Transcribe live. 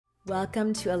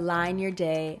Welcome to Align Your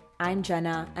Day. I'm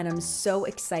Jenna, and I'm so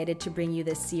excited to bring you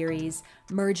this series,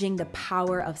 merging the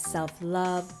power of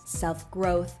self-love,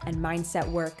 self-growth, and mindset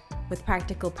work with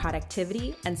practical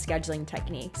productivity and scheduling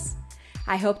techniques.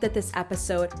 I hope that this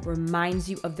episode reminds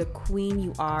you of the queen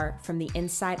you are from the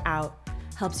inside out,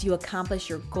 helps you accomplish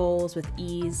your goals with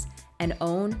ease, and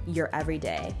own your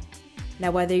everyday.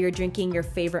 Now, whether you're drinking your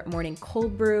favorite morning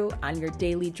cold brew on your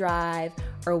daily drive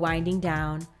or winding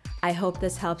down, I hope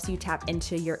this helps you tap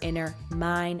into your inner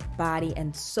mind, body,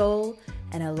 and soul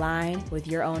and align with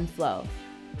your own flow.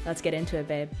 Let's get into it,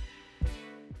 babe.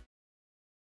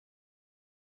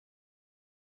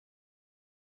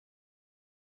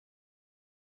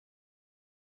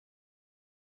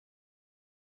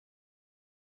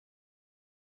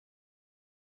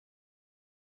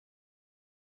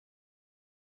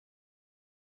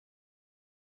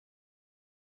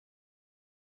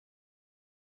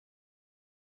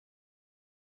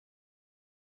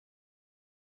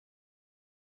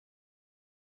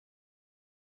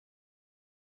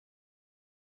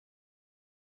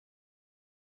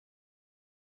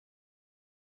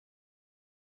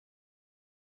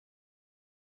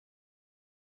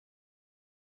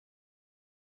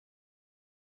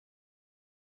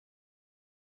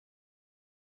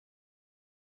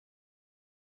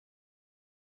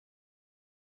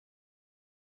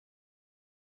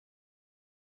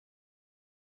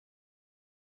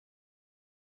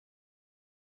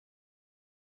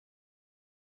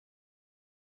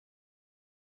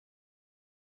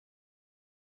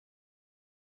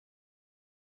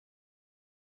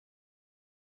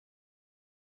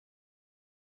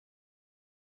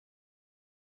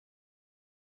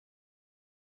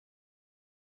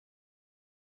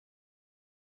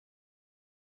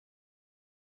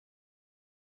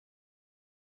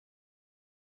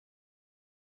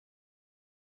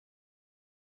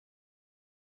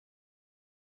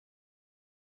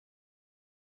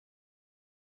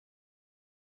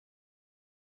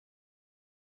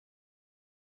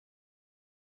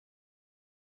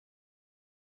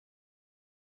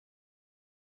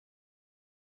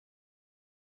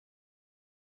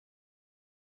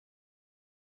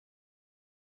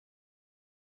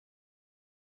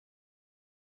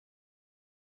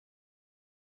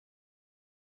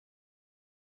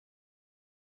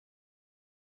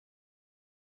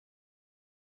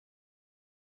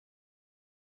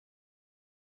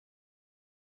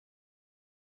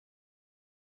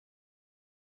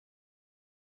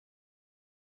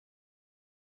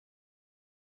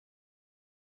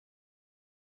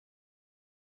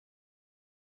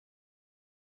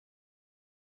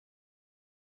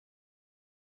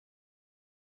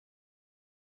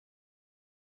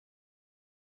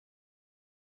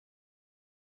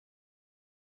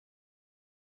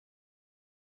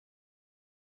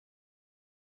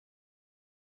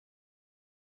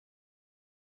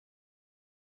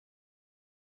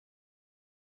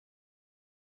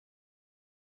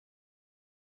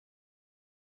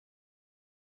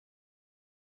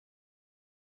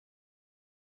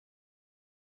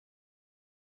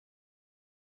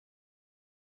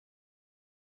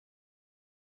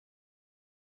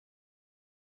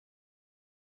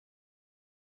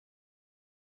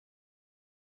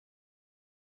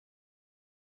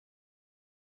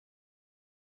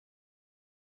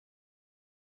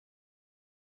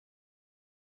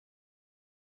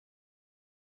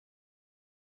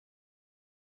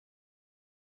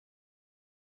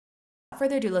 Without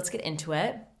further ado, let's get into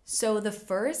it. So the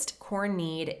first core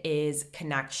need is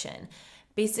connection.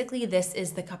 Basically, this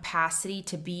is the capacity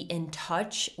to be in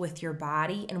touch with your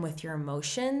body and with your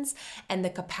emotions, and the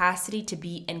capacity to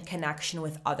be in connection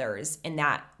with others in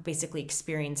that basically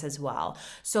experience as well.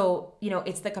 So,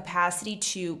 it's the capacity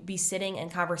to be sitting in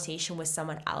conversation with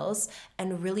someone else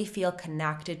and really feel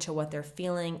connected to what they're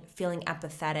feeling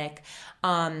empathetic,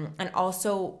 and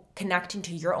also connecting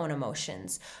to your own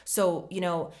emotions. So,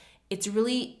 it's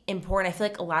really important. I feel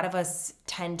like a lot of us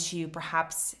tend to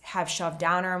perhaps have shoved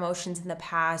down our emotions in the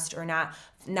past, or not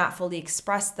fully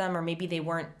express them, or maybe they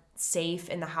weren't safe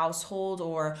in the household,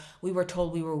 or we were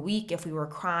told we were weak if we were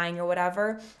crying or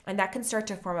whatever. And that can start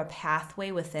to form a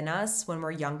pathway within us when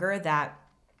we're younger that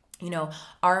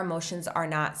our emotions are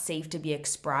not safe to be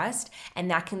expressed,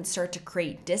 and that can start to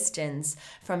create distance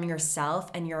from yourself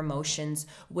and your emotions,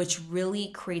 which really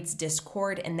creates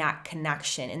discord in that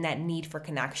connection and that need for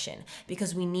connection,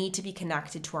 because we need to be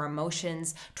connected to our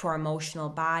emotions, to our emotional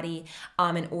body,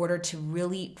 in order to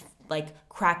really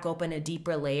crack open a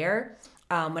deeper layer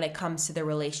when it comes to the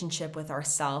relationship with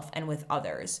ourself and with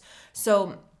others.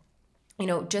 So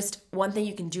just one thing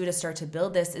you can do to start to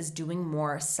build this is doing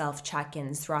more self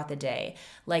check-ins throughout the day.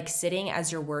 Like sitting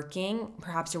as you're working,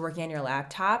 perhaps you're working on your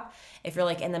laptop. If you're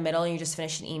like in the middle and you just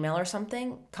finished an email or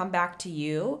something, come back to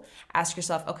you, ask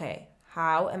yourself, okay,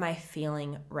 how am I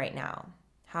feeling right now?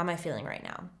 How am I feeling right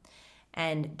now?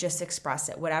 And just express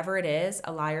it. Whatever it is,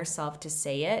 allow yourself to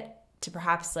say it, to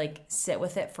perhaps like sit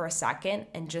with it for a second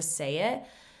and just say it.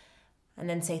 And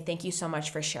then say, thank you so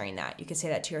much for sharing that. You could say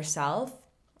that to yourself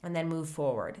and then move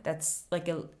forward. That's like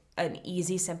an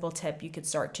easy, simple tip you could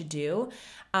start to do.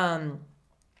 And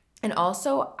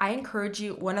also, I encourage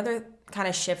you, one other kind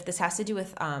of shift, this has to do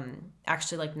with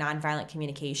actually like nonviolent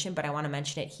communication, but I want to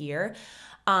mention it here.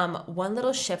 One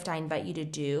little shift I invite you to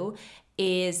do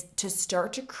is to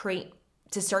start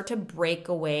to break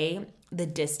away the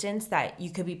distance that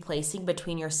you could be placing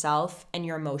between yourself and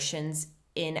your emotions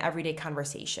in everyday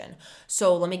conversation.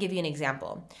 So let me give you an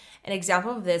example. An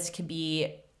example of this could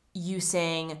be you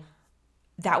saying,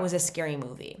 that was a scary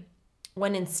movie.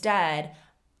 When instead,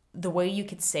 the way you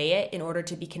could say it in order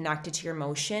to be connected to your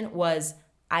emotion was,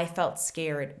 I felt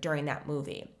scared during that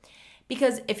movie.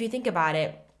 Because if you think about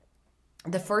it,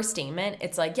 the first statement,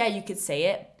 it's like, yeah, you could say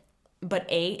it,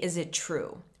 but is it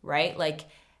true, right? Like,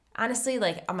 honestly,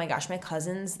 like, oh my gosh, my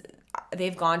cousins,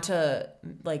 they've gone to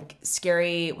like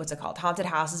scary, haunted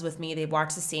houses with me. They've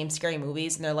watched the same scary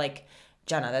movies and they're like,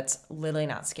 Jenna, that's literally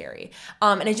not scary.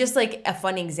 And it's just like a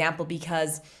funny example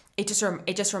because it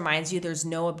just reminds you there's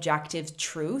no objective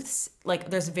truths. Like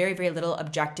there's very, very little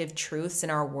objective truths in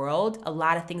our world. A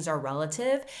lot of things are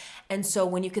relative. And so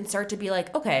when you can start to be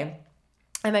like, okay,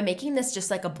 am I making this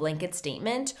just like a blanket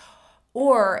statement,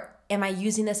 or am I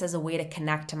using this as a way to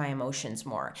connect to my emotions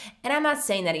more? And I'm not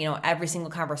saying that, every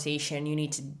single conversation you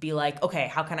need to be like, okay,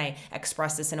 how can I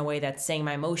express this in a way that's saying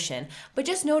my emotion? But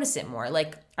just notice it more.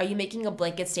 Like, are you making a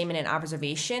blanket statement and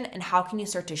observation? And how can you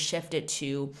start to shift it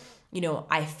to,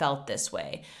 I felt this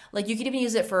way? Like you could even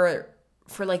use it for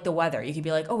like the weather. You could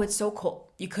be like, oh, it's so cold.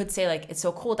 You could say like, it's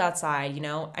so cold outside,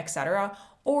 etc.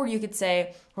 Or you could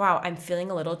say, wow, I'm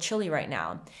feeling a little chilly right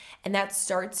now. And that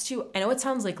starts to, I know it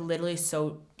sounds like literally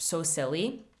so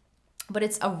silly, but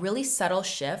it's a really subtle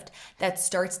shift that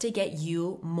starts to get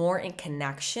you more in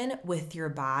connection with your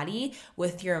body,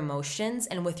 with your emotions,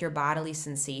 and with your bodily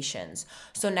sensations.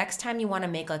 So next time you want to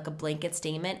make like a blanket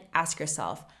statement, ask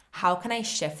yourself, how can I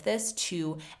shift this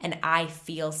to an I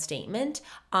feel statement?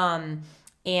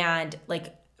 And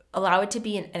like, allow it to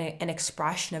be an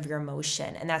expression of your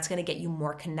emotion, and that's going to get you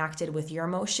more connected with your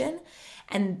emotion.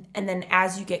 And then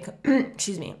as you get,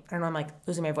 excuse me, I don't know, I'm like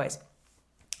losing my voice.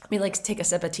 Let me like take a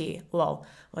sip of tea. Lol,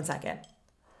 1 second.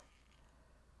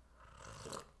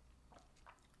 Oh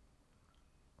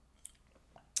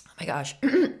my gosh.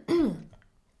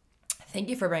 Thank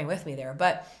you for bearing with me there.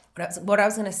 But what I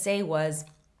was going to say was,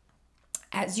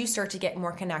 as you start to get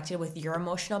more connected with your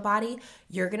emotional body,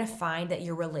 you're going to find that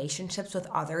your relationships with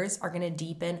others are going to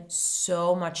deepen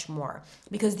so much more.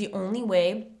 Because the only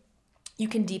way you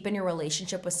can deepen your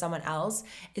relationship with someone else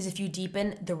is if you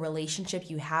deepen the relationship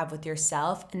you have with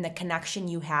yourself and the connection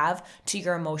you have to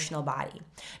your emotional body.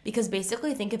 Because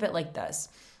basically, think of it like this.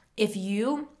 If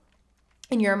you,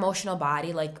 in your emotional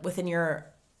body, like within your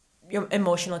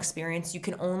emotional experience, you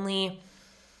can only,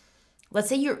 let's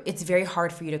say it's very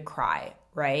hard for you to cry,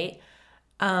 right?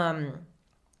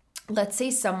 Let's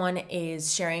say someone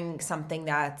is sharing something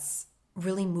that's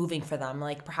really moving for them,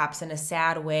 like perhaps in a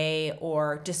sad way,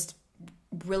 or just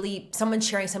really someone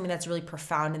sharing something that's really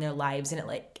profound in their lives, and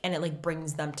it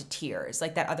brings them to tears,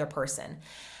 like that other person.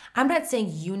 I'm not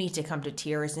saying you need to come to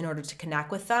tears in order to connect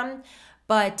with them,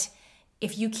 but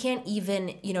if you can't even,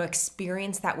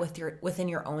 experience that within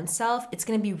your own self, it's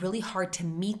going to be really hard to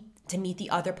meet the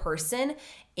other person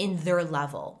in their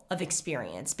level of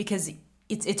experience, because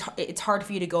it's hard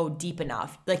for you to go deep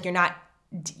enough. Like you're not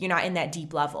in that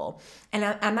deep level. And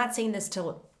I'm not saying this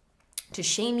to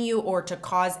shame you or to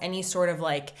cause any sort of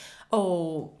like,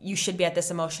 oh, you should be at this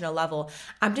emotional level.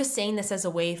 I'm just saying this as a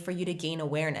way for you to gain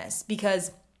awareness,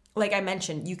 because like I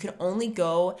mentioned, you can only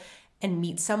go and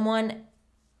meet someone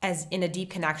as in a deep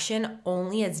connection,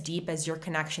 only as deep as your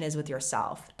connection is with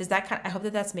yourself. I hope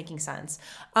that that's making sense.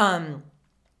 So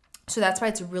that's why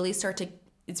it's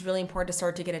really important to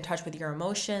start to get in touch with your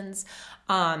emotions,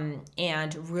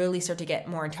 and really start to get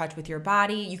more in touch with your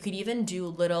body. You could even do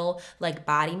little like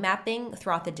body mapping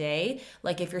throughout the day.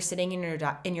 Like if you're sitting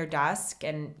in your desk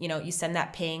and you send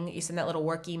that ping, you send that little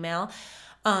work email,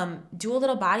 do a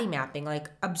little body mapping. Like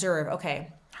observe,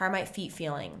 okay, how are my feet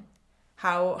feeling?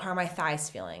 How are my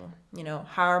thighs feeling?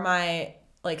 How are my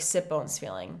like sit bones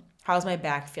feeling? How's my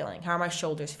back feeling? How are my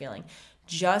shoulders feeling?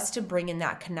 just to bring in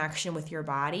that connection with your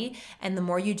body. And the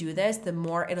more you do this, the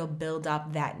more it'll build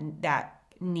up that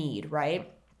need, right?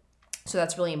 So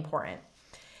that's really important.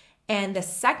 And the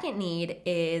second need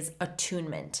is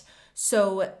attunement.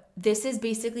 So this is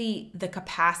basically the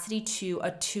capacity to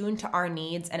attune to our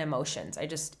needs and emotions. I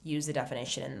just use the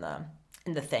definition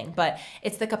in the thing, but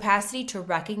it's the capacity to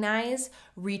recognize,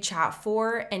 reach out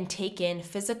for, and take in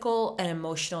physical and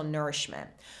emotional nourishment.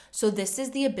 So this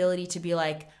is the ability to be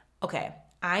like, okay,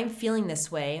 I'm feeling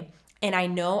this way, and I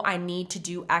know I need to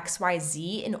do X, Y,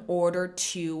 Z in order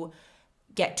to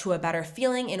get to a better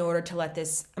feeling, in order to let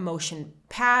this emotion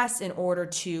pass, in order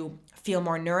to feel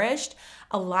more nourished.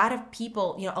 A lot of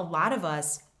people, a lot of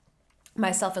us,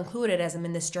 myself included, as I'm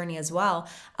in this journey as well,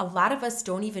 a lot of us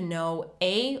don't even know,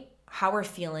 A, how we're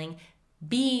feeling,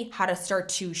 B, how to start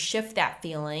to shift that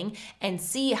feeling, and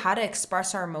C, how to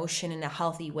express our emotion in a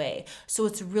healthy way. So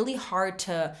it's really hard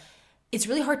to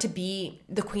be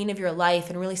the queen of your life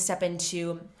and really step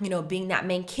into, being that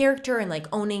main character and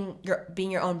like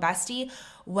being your own bestie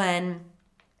when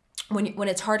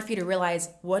it's hard for you to realize,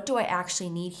 what do I actually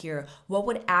need here? What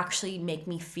would actually make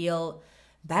me feel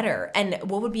better? And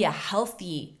what would be a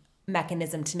healthy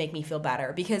mechanism to make me feel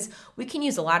better? Because we can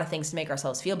use a lot of things to make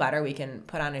ourselves feel better. We can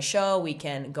put on a show, we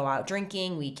can go out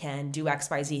drinking, we can do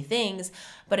XYZ things.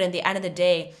 But at the end of the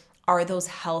day, are those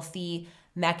healthy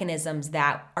mechanisms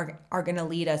that are going to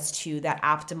lead us to that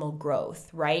optimal growth,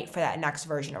 right? For that next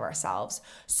version of ourselves.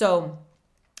 So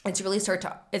it's really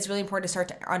important to start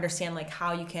to understand like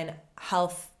how you can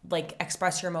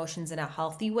express your emotions in a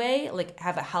healthy way, like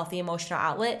have a healthy emotional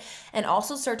outlet, and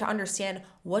also start to understand,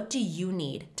 what do you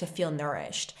need to feel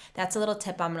nourished? That's a little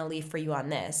tip I'm going to leave for you on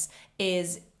this,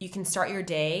 is you can start your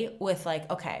day with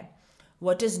like, okay,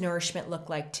 what does nourishment look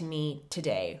like to me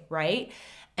today, right?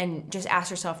 And just ask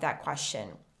yourself that question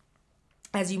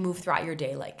as you move throughout your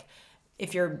day. Like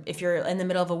if you're in the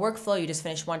middle of a workflow, you just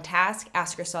finished one task,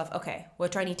 ask yourself, okay,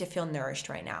 what do I need to feel nourished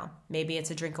right now? Maybe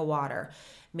it's a drink of water.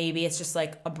 Maybe it's just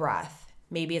like a breath.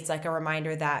 Maybe it's like a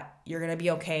reminder that you're going to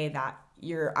be okay, that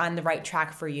you're on the right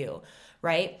track for you,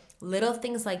 right? Little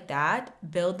things like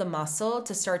that build the muscle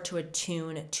to start to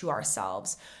attune to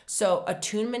ourselves. So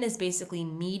attunement is basically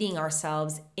meeting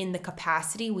ourselves in the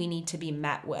capacity we need to be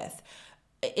met with.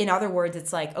 In other words,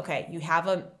 it's like, okay, you have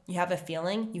a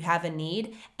feeling, you have a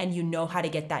need, and you know how to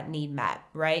get that need met,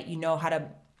 right? You know how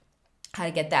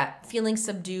to get that feeling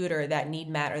subdued, or that need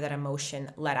met, or that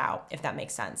emotion let out, if that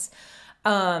makes sense.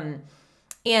 And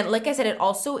like I said, it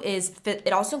also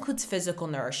includes physical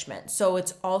nourishment. So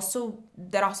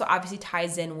that also obviously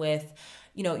ties in with,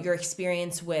 your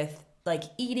experience with like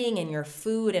eating and your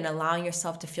food and allowing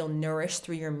yourself to feel nourished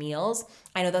through your meals.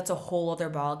 I know that's a whole other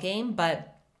ball game,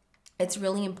 but it's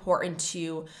really important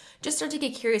to just start to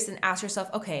get curious and ask yourself,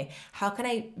 okay, how can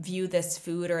I view this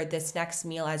food or this next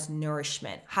meal as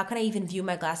nourishment? How can I even view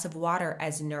my glass of water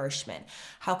as nourishment?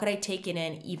 How could I take it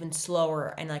in even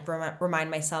slower and like remind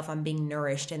myself I'm being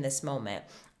nourished in this moment?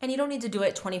 And you don't need to do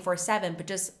it 24/7, but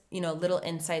just, little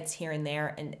insights here and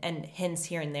there and hints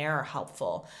here and there are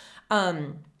helpful.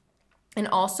 And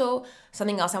also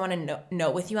something else I want to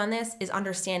note with you on this is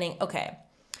understanding, okay,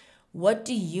 what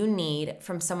do you need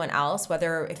from someone else,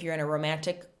 whether if you're in a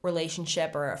romantic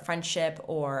relationship or a friendship,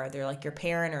 or they're like your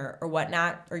parent or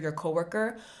whatnot, or your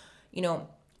coworker?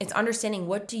 It's understanding,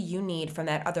 what do you need from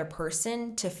that other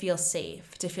person to feel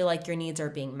safe, to feel like your needs are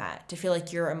being met, to feel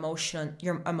like your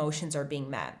emotions are being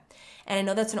met. And I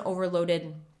know that's an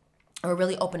overloaded or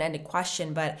really open-ended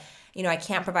question, but I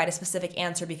can't provide a specific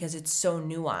answer because it's so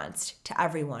nuanced to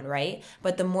everyone, right?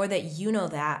 But the more that you know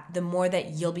that, the more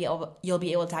that you'll be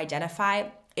able to identify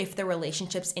if the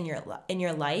relationships in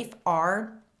your life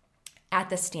are at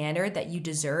the standard that you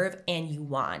deserve and you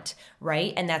want,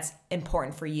 right? And that's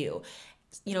important for you.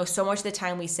 So much of the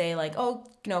time we say like, oh,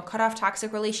 cut off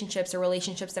toxic relationships or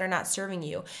relationships that are not serving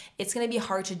you. It's going to be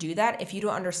hard to do that if you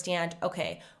don't understand,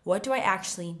 okay, what do I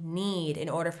actually need in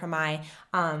order for my,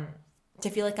 to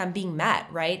feel like I'm being met,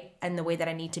 right? And the way that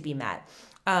I need to be met.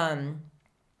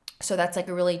 So that's like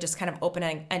a really just kind of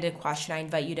open-ended question I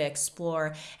invite you to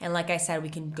explore. And like I said, we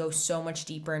can go so much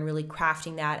deeper in really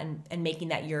crafting that and making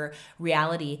that your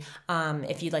reality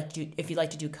if you'd like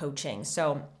to do coaching.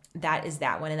 So that is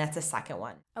that one, and that's the second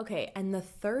one. Okay, and the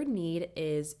third need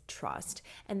is trust.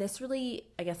 And this really,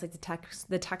 I guess, like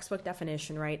the textbook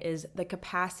definition, right, is the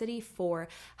capacity for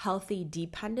healthy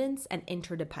dependence and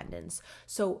interdependence.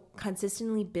 So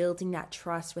consistently building that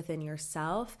trust within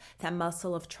yourself, that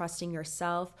muscle of trusting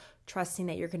yourself, trusting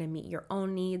that you're going to meet your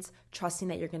own needs, trusting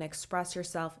that you're going to express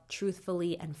yourself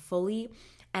truthfully and fully,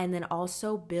 And then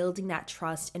also building that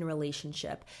trust in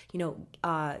relationship,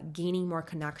 gaining more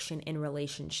connection in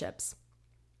relationships.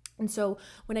 And so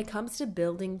when it comes to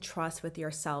building trust with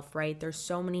yourself, right, there's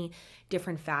so many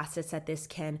different facets that this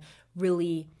can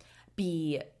really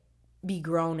be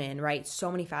grown in, right?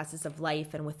 So many facets of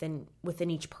life, and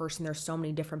within each person, there's so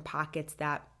many different pockets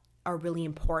that are really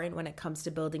important when it comes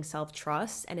to building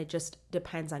self-trust. And it just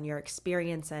depends on your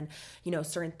experience and,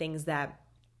 certain things that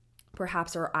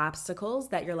perhaps are obstacles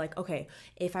that you're like, okay,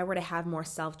 if I were to have more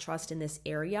self-trust in this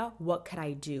area, what could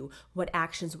I do? What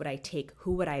actions would I take?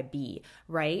 Who would I be?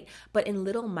 Right? But in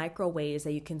little micro ways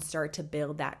that you can start to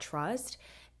build that trust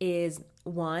is,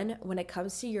 one, when it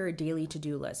comes to your daily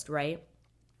to-do list, right?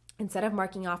 Instead of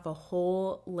marking off a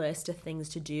whole list of things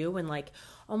to do and like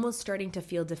almost starting to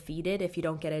feel defeated if you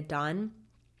don't get it done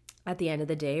at the end of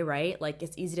the day, right? Like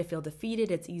it's easy to feel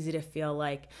defeated. It's easy to feel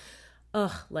like,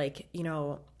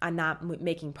 I'm not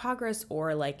making progress,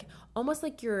 or like almost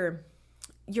like your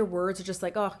words are just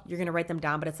like, oh, you're going to write them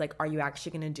down, but it's like, are you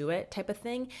actually going to do it type of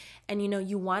thing? And,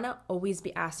 you want to always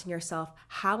be asking yourself,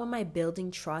 how am I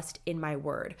building trust in my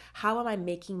word? How am I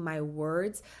making my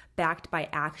words backed by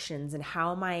actions? And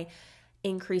how am I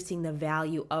increasing the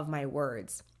value of my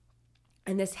words?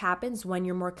 And this happens when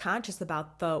you're more conscious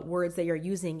about the words that you're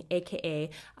using, AKA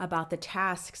about the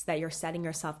tasks that you're setting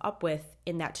yourself up with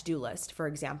in that to-do list, for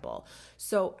example.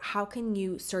 So how can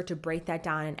you start to break that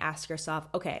down and ask yourself,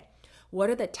 okay,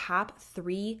 what are the top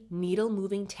 3 needle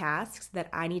moving tasks that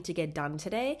I need to get done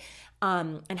today?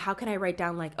 And how can I write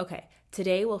down like, okay,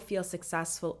 today will feel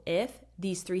successful if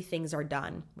these 3 things are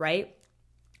done, right?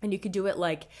 And you could do it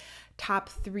like top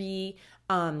 3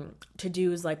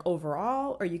 to-dos like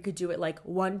overall, or you could do it like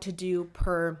 1 to-do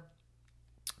per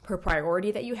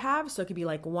priority that you have. So it could be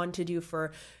like 1 to-do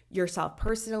for yourself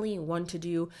personally, 1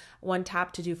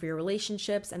 top to-do for your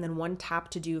relationships, and then 1 top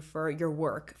to-do for your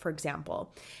work, for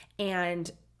example.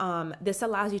 And this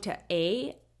allows you to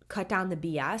cut down the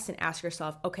BS and ask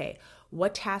yourself, okay,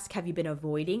 what task have you been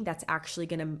avoiding that's actually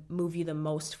going to move you the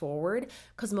most forward?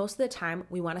 Because most of the time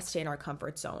we want to stay in our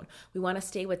comfort zone. We want to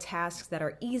stay with tasks that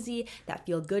are easy, that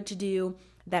feel good to do,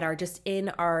 that are just in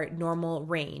our normal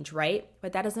range, right?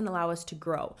 But that doesn't allow us to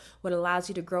grow. What allows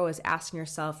you to grow is asking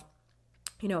yourself,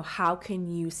 how can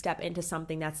you step into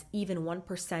something that's even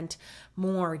 1%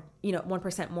 more,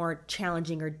 1% more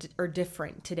challenging or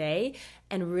different today,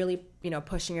 and really,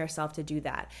 pushing yourself to do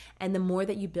that. And the more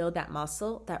that you build that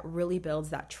muscle, that really builds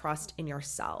that trust in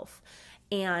yourself.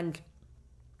 And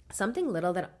something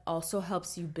little that also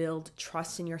helps you build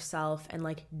trust in yourself and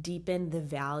like deepen the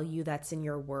value that's in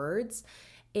your words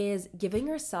is giving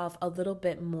yourself a little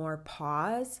bit more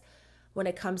pause when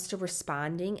it comes to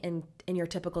responding in your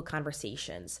typical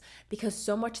conversations. Because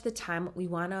so much of the time we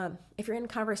wanna, if you're in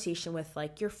conversation with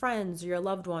like your friends or your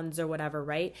loved ones or whatever,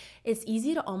 right? It's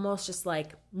easy to almost just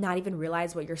like not even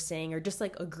realize what you're saying, or just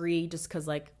like agree just cause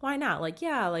like, why not? Like,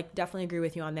 yeah, like definitely agree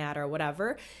with you on that or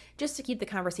whatever, just to keep the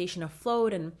conversation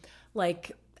afloat and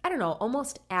like, I don't know,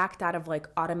 almost act out of like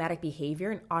automatic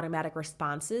behavior and automatic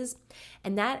responses.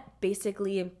 And that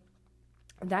basically,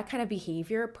 that kind of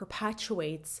behavior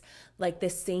perpetuates like the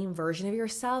same version of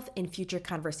yourself in future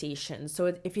conversations.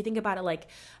 So if you think about it like,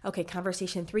 okay,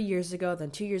 conversation 3 years ago, then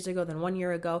 2 years ago, then 1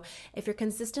 year ago, if you're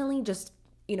consistently just,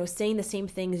 saying the same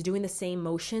things, doing the same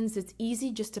motions, it's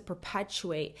easy just to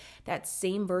perpetuate that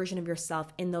same version of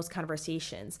yourself in those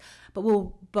conversations. But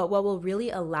what will really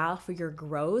allow for your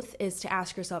growth is to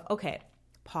ask yourself, okay,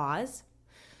 pause.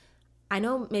 I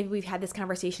know maybe we've had this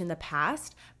conversation in the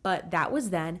past, but that was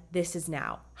then, this is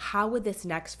now. How would this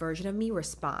next version of me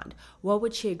respond? What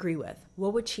would she agree with?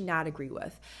 What would she not agree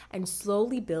with? And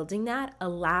slowly building that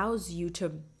allows you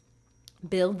to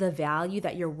build the value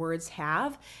that your words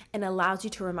have, and allows you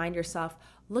to remind yourself,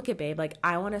 look at babe, like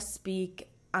I want to speak,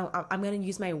 I'm going to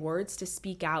use my words to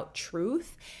speak out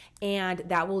truth, and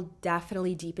that will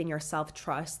definitely deepen your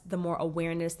self-trust, the more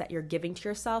awareness that you're giving to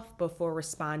yourself before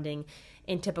responding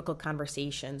in typical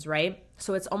conversations, right?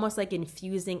 So it's almost like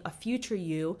infusing a future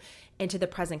you into the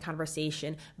present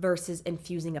conversation versus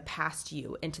infusing a past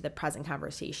you into the present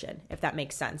conversation, if that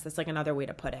makes sense. That's like another way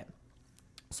to put it.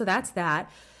 So that's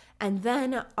that. And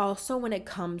then also when it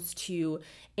comes to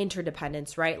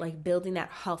interdependence, right? Like building that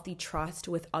healthy trust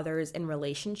with others in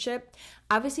relationship.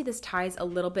 Obviously, this ties a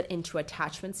little bit into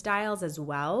attachment styles as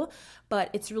well,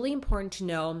 but it's really important to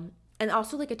know. And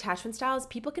also like attachment styles,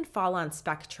 people can fall on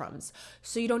spectrums.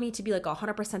 So you don't need to be like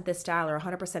 100% this style or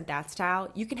 100% that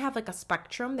style. You can have like a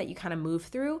spectrum that you kind of move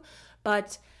through.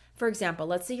 But for example,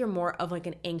 let's say you're more of like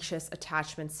an anxious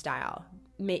attachment style.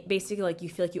 Basically, like you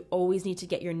feel like you always need to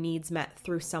get your needs met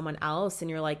through someone else, and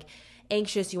you're like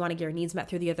anxious, you want to get your needs met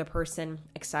through the other person,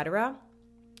 etc.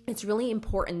 It's really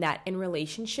important that in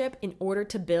relationship, in order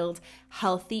to build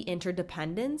healthy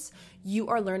interdependence, you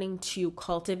are learning to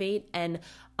cultivate and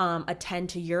attend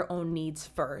to your own needs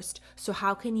first. So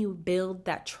how can you build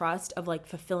that trust of like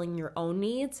fulfilling your own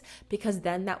needs? Because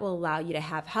then that will allow you to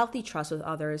have healthy trust with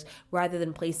others rather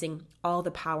than placing all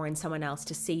the power in someone else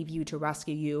to save you, to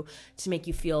rescue you, to make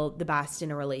you feel the best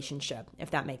in a relationship, if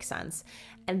that makes sense.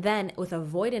 And then with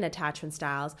avoidant attachment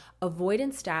styles,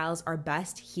 avoidant styles are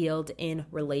best healed in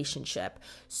relationship.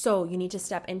 So you need to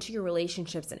step into your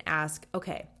relationships and ask,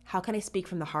 okay, how can I speak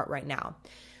from the heart right now?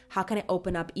 How can I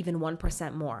open up even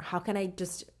 1% more? How can I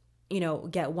just,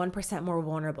 get 1% more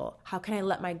vulnerable? How can I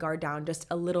let my guard down just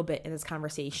a little bit in this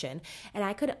conversation? And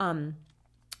I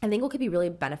think what could be really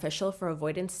beneficial for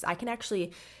avoidance, I can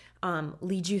actually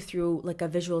lead you through like a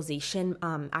visualization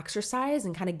exercise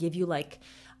and kind of give you like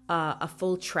a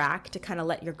full track to kind of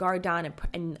let your guard down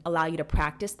and allow you to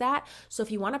practice that. So if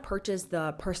you want to purchase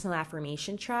the personal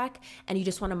affirmation track and you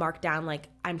just want to mark down like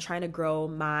I'm trying to grow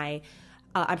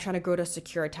to a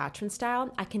secure attachment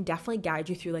style, I can definitely guide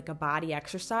you through like a body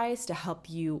exercise to help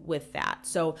you with that.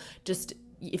 So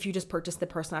if you just purchase the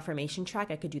personal affirmation track,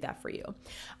 I could do that for you.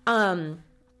 And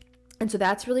so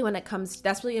that's really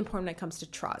important when it comes to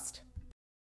trust.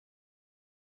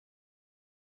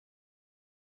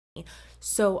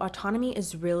 So autonomy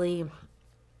is really,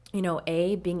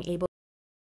 being able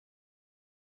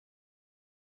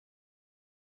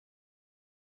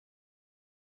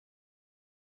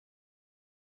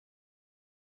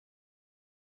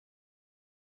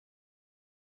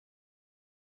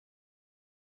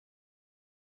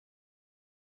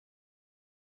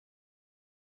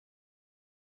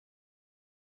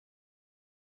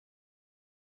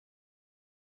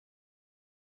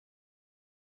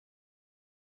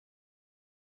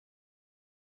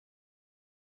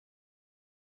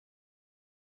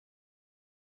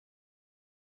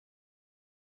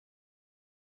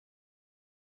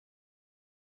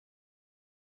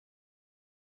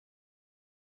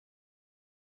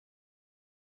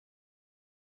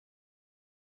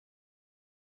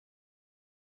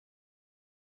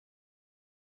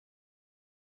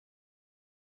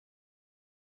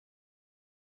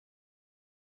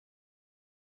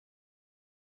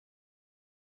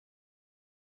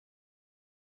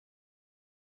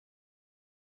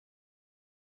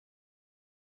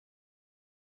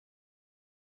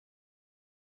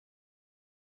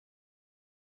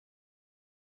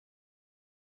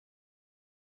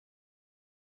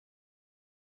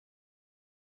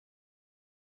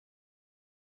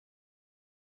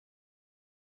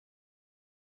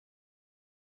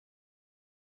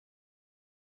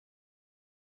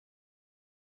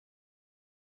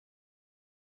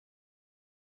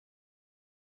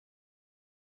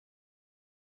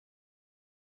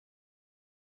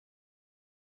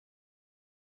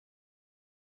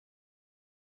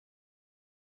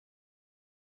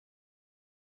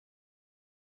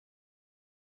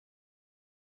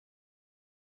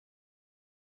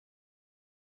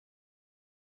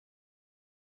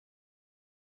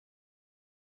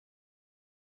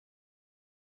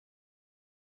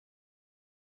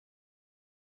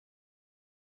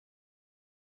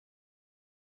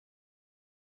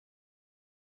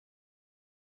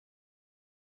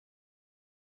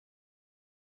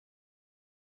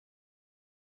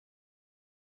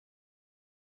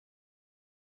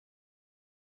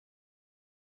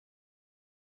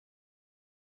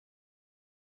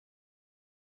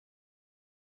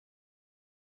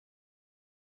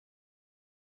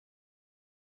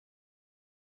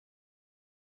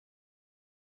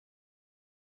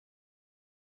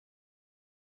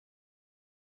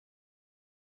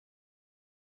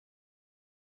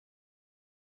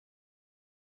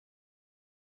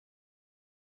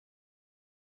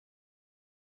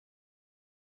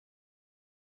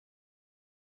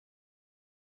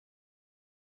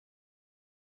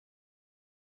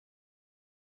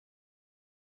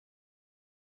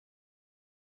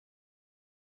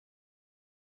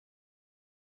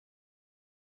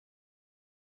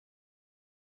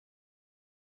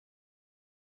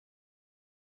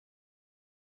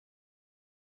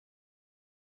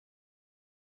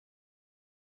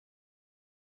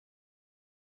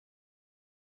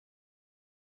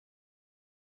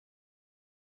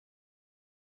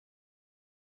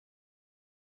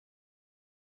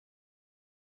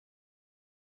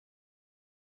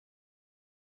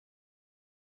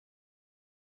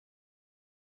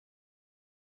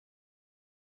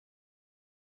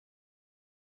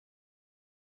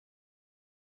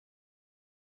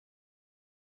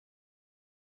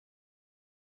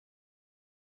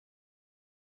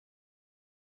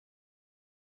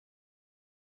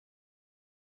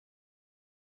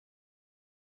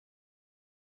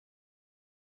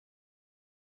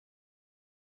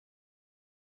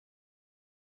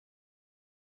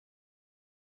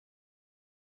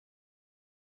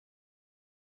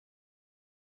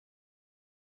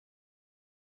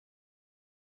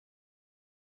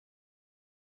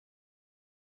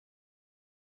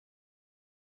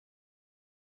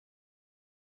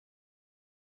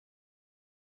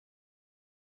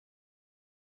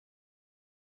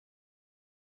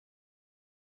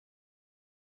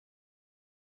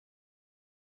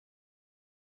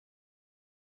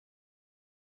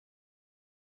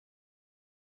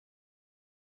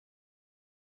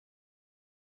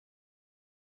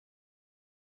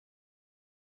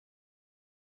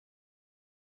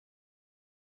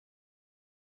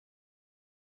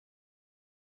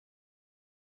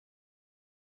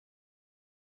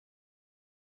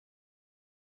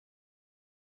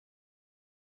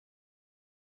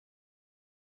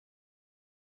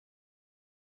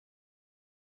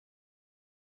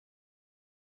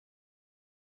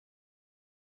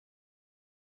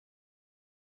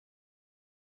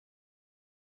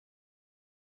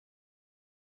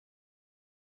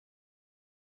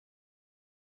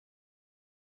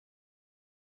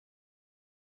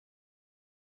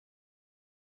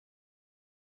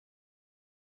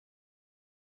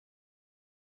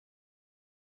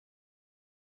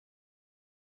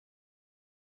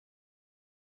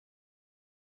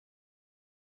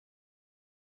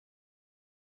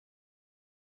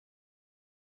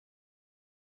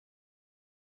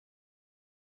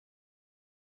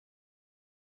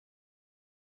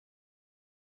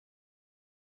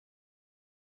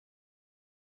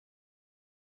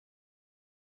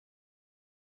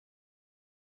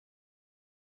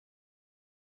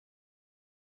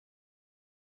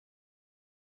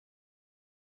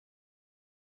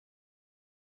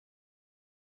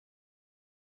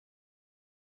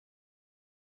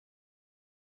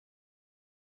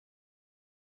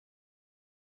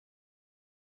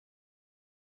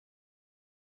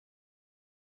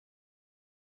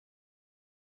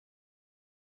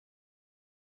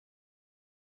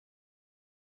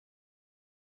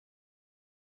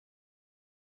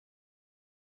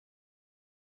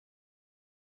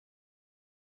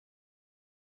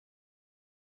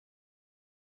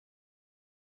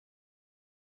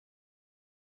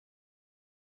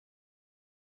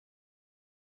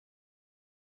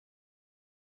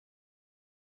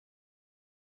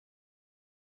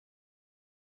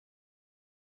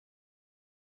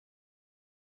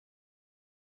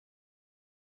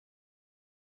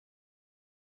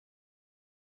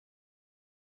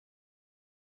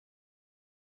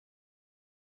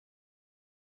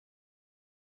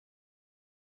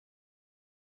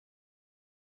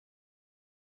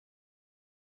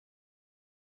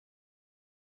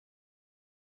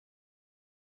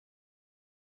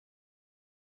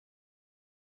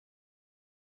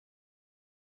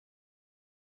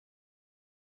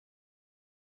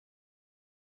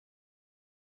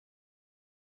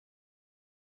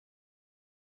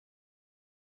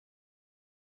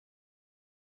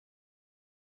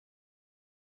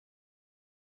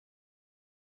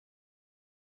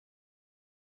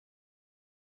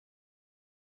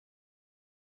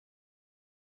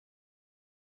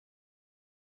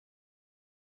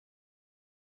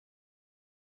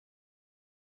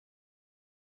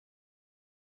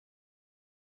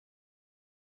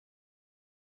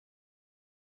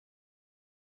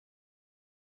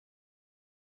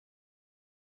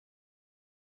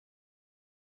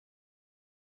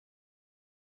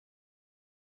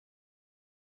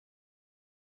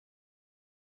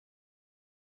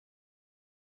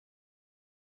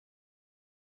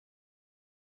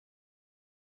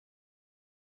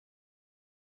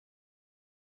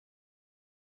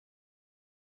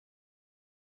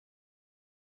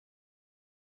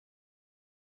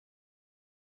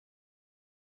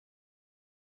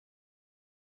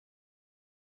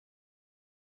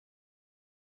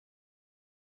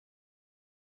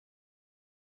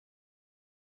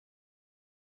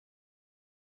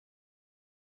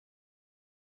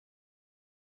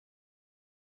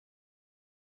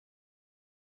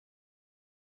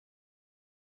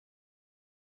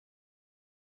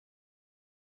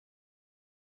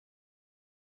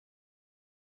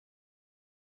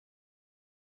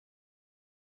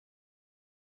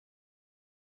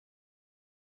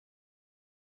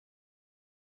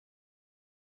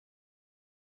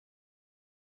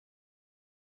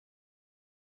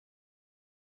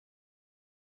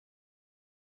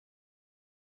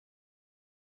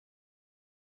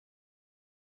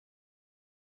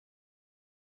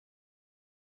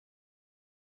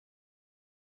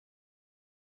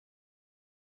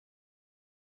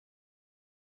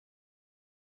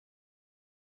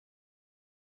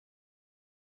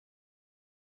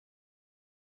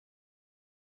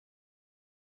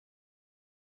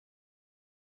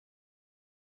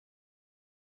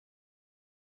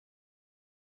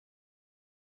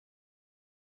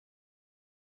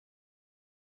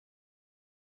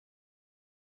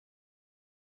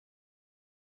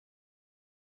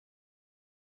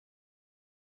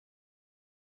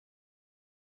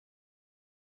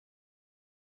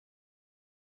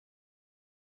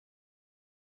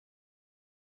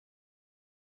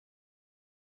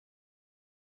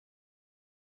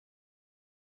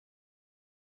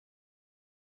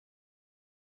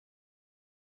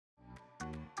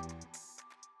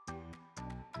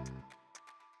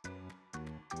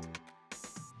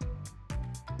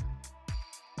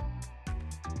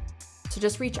So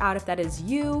just reach out if that is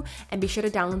you, and be sure to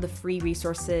download the free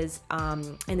resources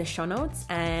in the show notes,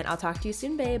 and I'll talk to you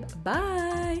soon, babe.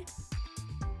 Bye.